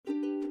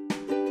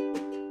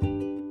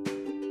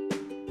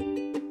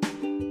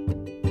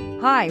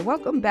Hi,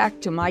 welcome back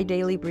to My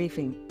Daily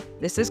Briefing.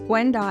 This is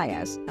Gwen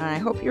Diaz, and I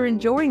hope you're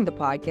enjoying the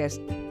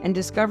podcast and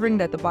discovering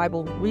that the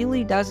Bible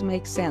really does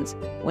make sense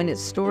when its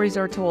stories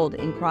are told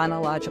in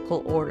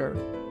chronological order.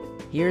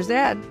 Here's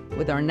Ed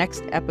with our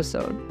next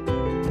episode.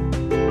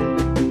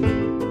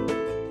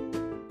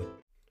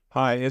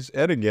 Hi, it's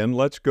Ed again.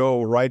 Let's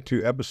go right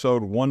to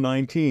episode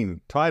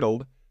 119,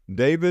 titled,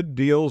 David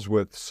Deals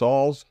with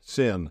Saul's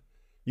Sin.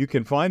 You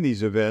can find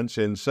these events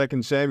in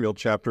 2 Samuel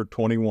chapter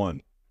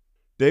 21.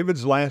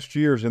 David's last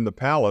years in the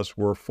palace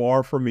were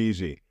far from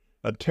easy.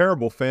 A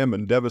terrible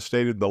famine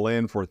devastated the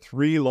land for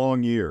 3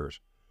 long years.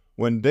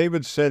 When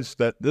David sensed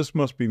that this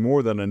must be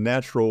more than a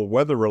natural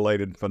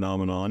weather-related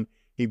phenomenon,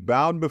 he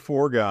bowed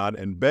before God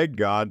and begged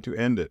God to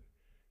end it.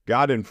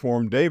 God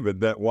informed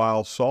David that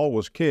while Saul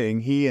was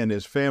king, he and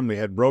his family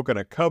had broken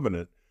a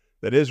covenant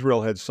that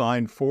Israel had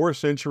signed 4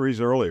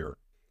 centuries earlier.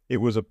 It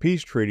was a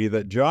peace treaty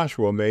that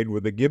Joshua made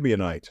with the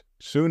Gibeonites,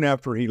 soon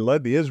after he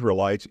led the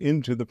Israelites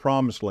into the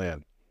Promised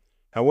Land.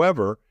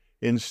 However,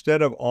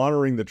 instead of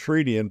honoring the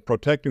treaty and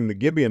protecting the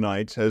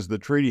Gibeonites as the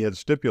treaty had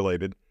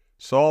stipulated,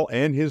 Saul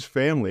and his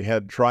family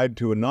had tried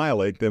to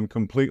annihilate them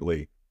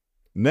completely.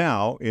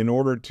 Now, in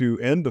order to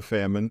end the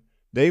famine,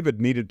 David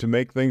needed to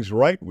make things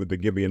right with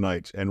the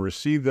Gibeonites and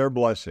receive their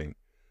blessing.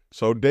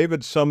 So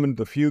David summoned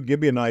the few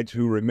Gibeonites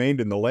who remained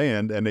in the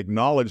land and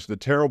acknowledged the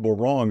terrible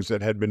wrongs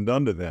that had been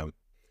done to them.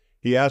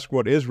 He asked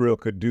what Israel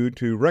could do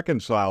to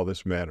reconcile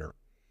this matter.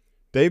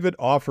 David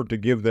offered to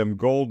give them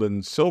gold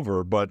and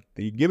silver, but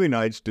the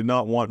Gibeonites did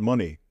not want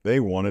money. They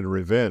wanted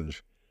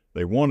revenge.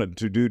 They wanted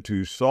to do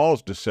to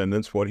Saul's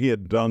descendants what he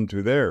had done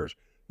to theirs.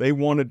 They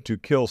wanted to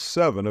kill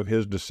 7 of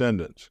his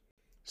descendants.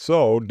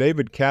 So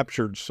David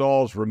captured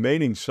Saul's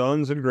remaining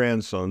sons and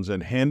grandsons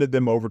and handed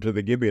them over to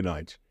the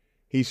Gibeonites.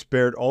 He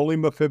spared only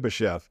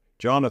Mephibosheth,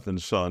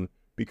 Jonathan's son,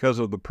 because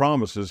of the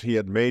promises he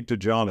had made to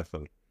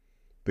Jonathan.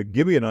 The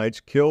Gibeonites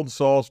killed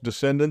Saul's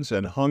descendants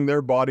and hung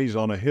their bodies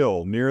on a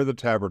hill near the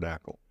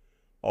tabernacle.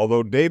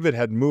 Although David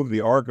had moved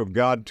the ark of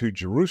God to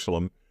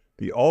Jerusalem,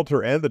 the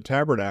altar and the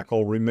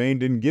tabernacle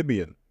remained in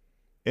Gibeon.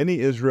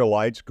 Any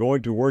Israelites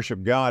going to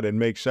worship God and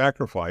make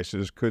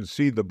sacrifices could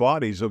see the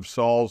bodies of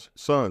Saul's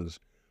sons.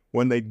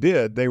 When they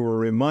did, they were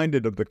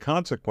reminded of the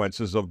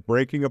consequences of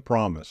breaking a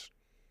promise.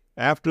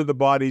 After the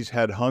bodies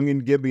had hung in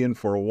Gibeon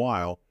for a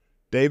while,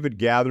 David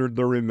gathered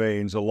the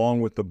remains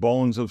along with the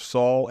bones of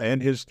Saul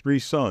and his 3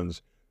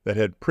 sons that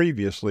had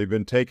previously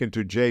been taken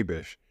to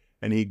Jabesh,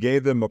 and he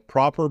gave them a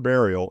proper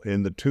burial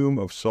in the tomb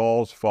of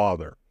Saul's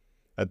father.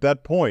 At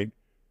that point,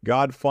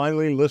 God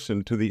finally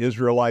listened to the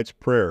Israelites'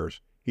 prayers.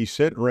 He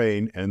sent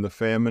rain, and the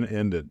famine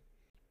ended.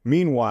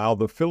 Meanwhile,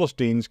 the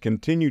Philistines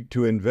continued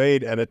to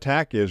invade and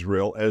attack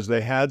Israel as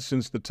they had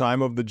since the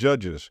time of the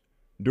judges.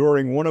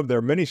 During one of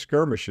their many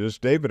skirmishes,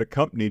 David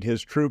accompanied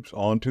his troops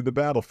onto the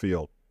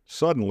battlefield.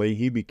 Suddenly,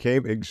 he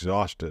became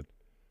exhausted.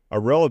 A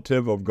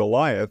relative of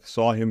Goliath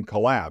saw him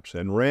collapse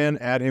and ran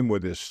at him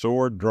with his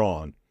sword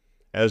drawn.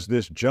 As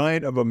this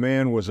giant of a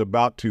man was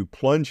about to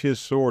plunge his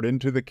sword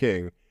into the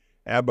king,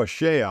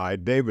 Abishai,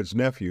 David's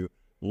nephew,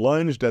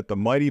 lunged at the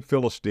mighty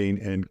Philistine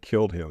and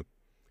killed him.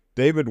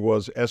 David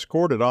was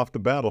escorted off the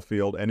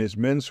battlefield, and his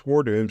men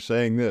swore to him,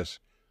 saying this,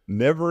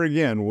 "Never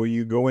again will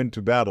you go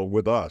into battle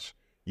with us.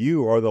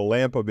 You are the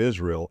lamp of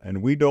Israel,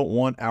 and we don't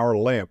want our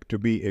lamp to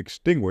be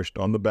extinguished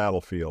on the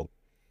battlefield."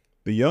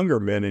 The younger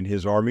men in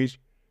his armies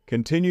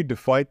continued to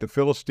fight the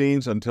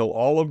Philistines until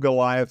all of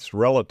Goliath's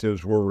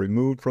relatives were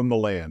removed from the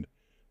land.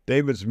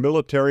 David's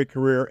military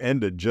career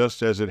ended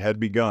just as it had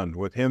begun,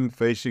 with him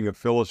facing a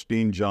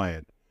Philistine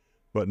giant.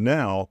 But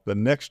now, the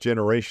next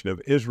generation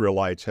of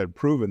Israelites had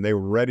proven they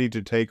were ready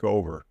to take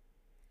over.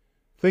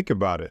 Think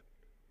about it.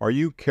 Are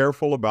you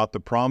careful about the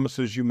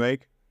promises you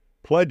make?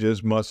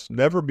 Pledges must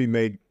never be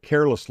made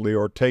carelessly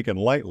or taken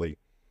lightly.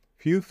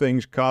 Few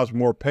things cause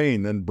more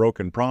pain than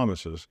broken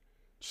promises.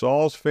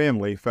 Saul's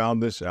family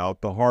found this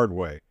out the hard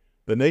way.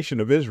 The nation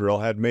of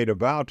Israel had made a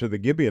vow to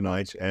the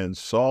Gibeonites, and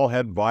Saul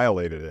had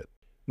violated it.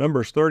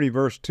 Numbers 30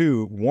 verse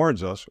 2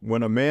 warns us,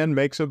 when a man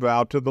makes a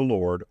vow to the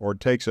Lord or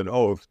takes an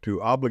oath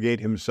to obligate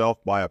himself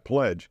by a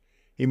pledge,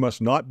 he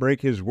must not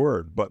break his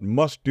word, but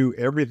must do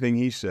everything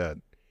he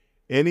said.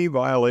 Any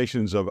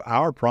violations of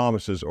our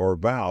promises or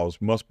vows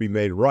must be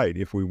made right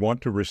if we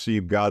want to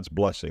receive God's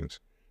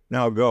blessings.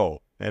 Now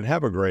go and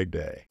have a great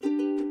day.